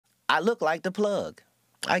I look like the plug.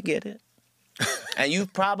 I get it. And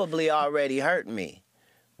you've probably already hurt me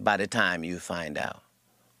by the time you find out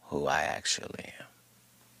who I actually am.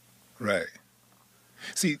 Right.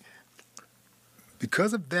 See,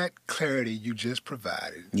 because of that clarity you just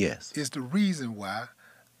provided, yes, is the reason why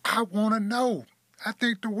I want to know. I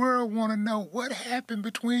think the world want to know what happened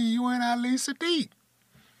between you and Ali Sadiq.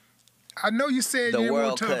 I know you said the you didn't want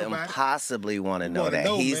world to talk couldn't about possibly want to know that.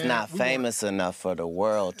 He's not famous enough for the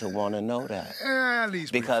world to want to know that. At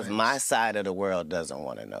least because my side of the world doesn't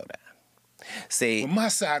want to know that. See, well, my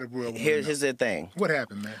side of the world. Here's the thing. What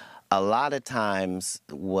happened, man? A lot of times,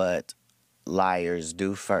 what liars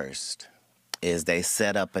do first is they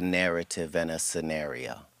set up a narrative and a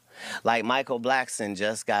scenario. Like Michael Blackson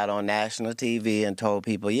just got on national TV and told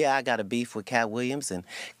people, yeah, I got a beef with Katt Williams, and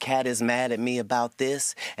Katt is mad at me about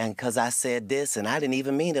this, and because I said this, and I didn't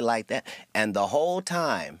even mean it like that. And the whole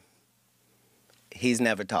time, he's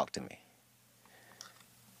never talked to me.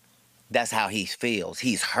 That's how he feels.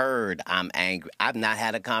 He's heard I'm angry. I've not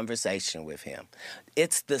had a conversation with him.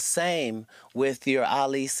 It's the same with your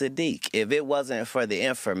Ali Sadiq. If it wasn't for the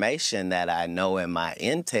information that I know in my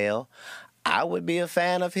intel, I would be a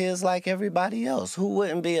fan of his like everybody else. Who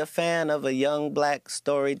wouldn't be a fan of a young black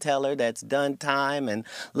storyteller that's done time and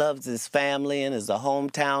loves his family and is a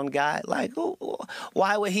hometown guy? Like,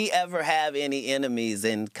 why would he ever have any enemies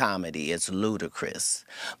in comedy? It's ludicrous.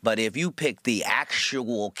 But if you pick the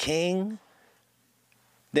actual king,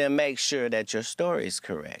 then make sure that your story's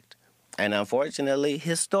correct. And unfortunately,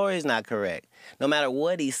 his story's not correct. No matter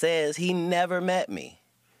what he says, he never met me.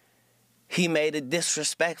 He made it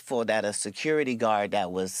disrespectful that a security guard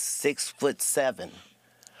that was 6'7"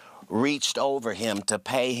 reached over him to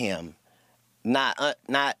pay him, not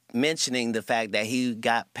mentioning the fact that he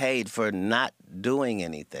got paid for not doing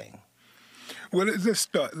anything. Well,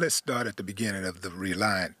 let's start at the beginning of the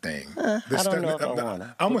Reliant thing. I don't know if I want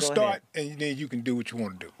to. I'm going to start, and then you can do what you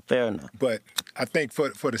want to do. Fair enough. But I think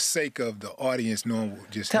for the sake of the audience knowing,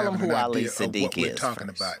 just tell them having who an Ali idea Sadiq of what we're is talking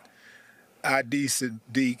first. about. Ali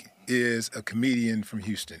Sadiq is a comedian from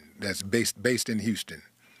Houston that's based in Houston.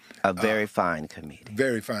 A very fine comedian.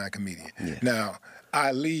 Very fine comedian. Yes. Now,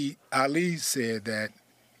 Ali said that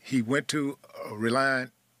he went to a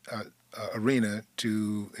Reliant arena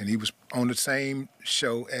and he was on the same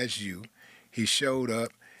show as you. He showed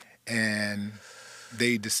up, and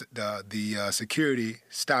the security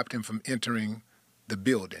stopped him from entering the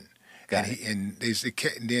building. And they said,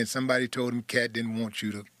 and then somebody told him Katt didn't want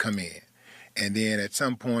you to come in. And then at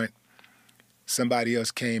some point, somebody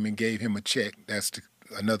else came and gave him a check.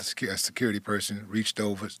 Another security person reached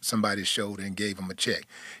over somebody's shoulder and gave him a check.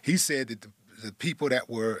 He said that the people that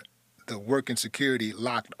were the working security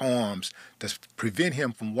locked arms to prevent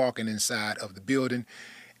him from walking inside of the building.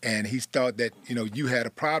 And he thought that, you had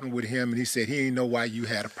a problem with him. And he said he didn't know why you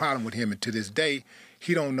had a problem with him. And to this day,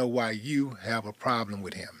 he don't know why you have a problem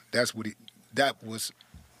with him. That was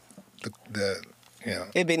the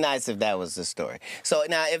It'd be nice if that was the story. So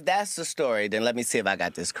now, if that's the story, then let me see if I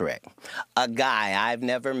got this correct. A guy I've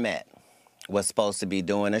never met was supposed to be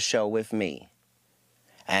doing a show with me,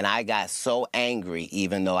 and I got so angry,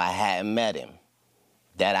 even though I hadn't met him,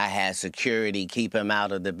 that I had security keep him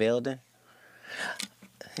out of the building.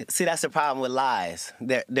 See, that's the problem with lies.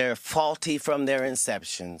 They're faulty from their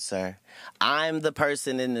inception, sir. I'm the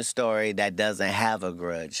person in the story that doesn't have a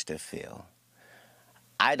grudge to feel.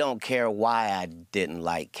 I don't care why I didn't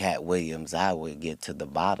like Katt Williams. I would get to the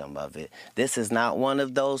bottom of it. This is not one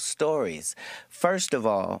of those stories. First of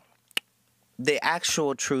all, the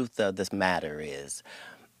actual truth of this matter is,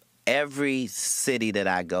 every city that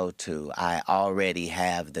I go to, I already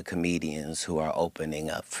have the comedians who are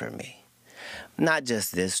opening up for me. Not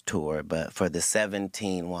just this tour, but for the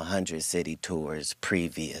 17 100-city tours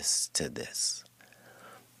previous to this.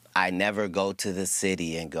 I never go to the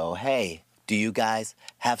city and go, hey, do you guys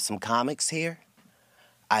have some comics here?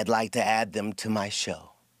 I'd like to add them to my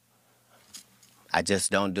show. I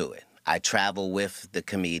just don't do it. I travel with the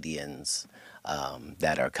comedians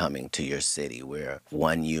that are coming to your city. We're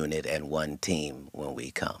one unit and one team when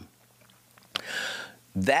we come.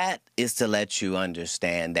 That is to let you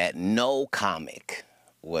understand that no comic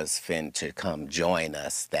was fin to come join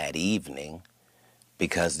us that evening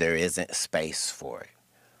because there isn't space for it.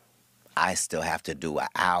 I still have to do an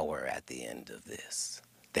hour at the end of this.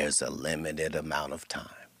 There's a limited amount of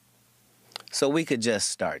time. So we could just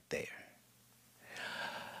start there.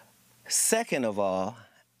 Second of all,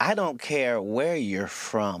 I don't care where you're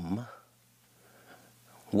from,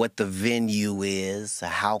 what the venue is,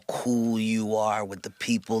 how cool you are with the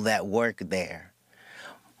people that work there.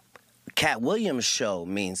 Katt Williams show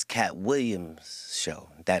means Katt Williams show.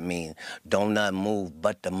 That means don't nothing move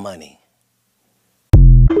but the money.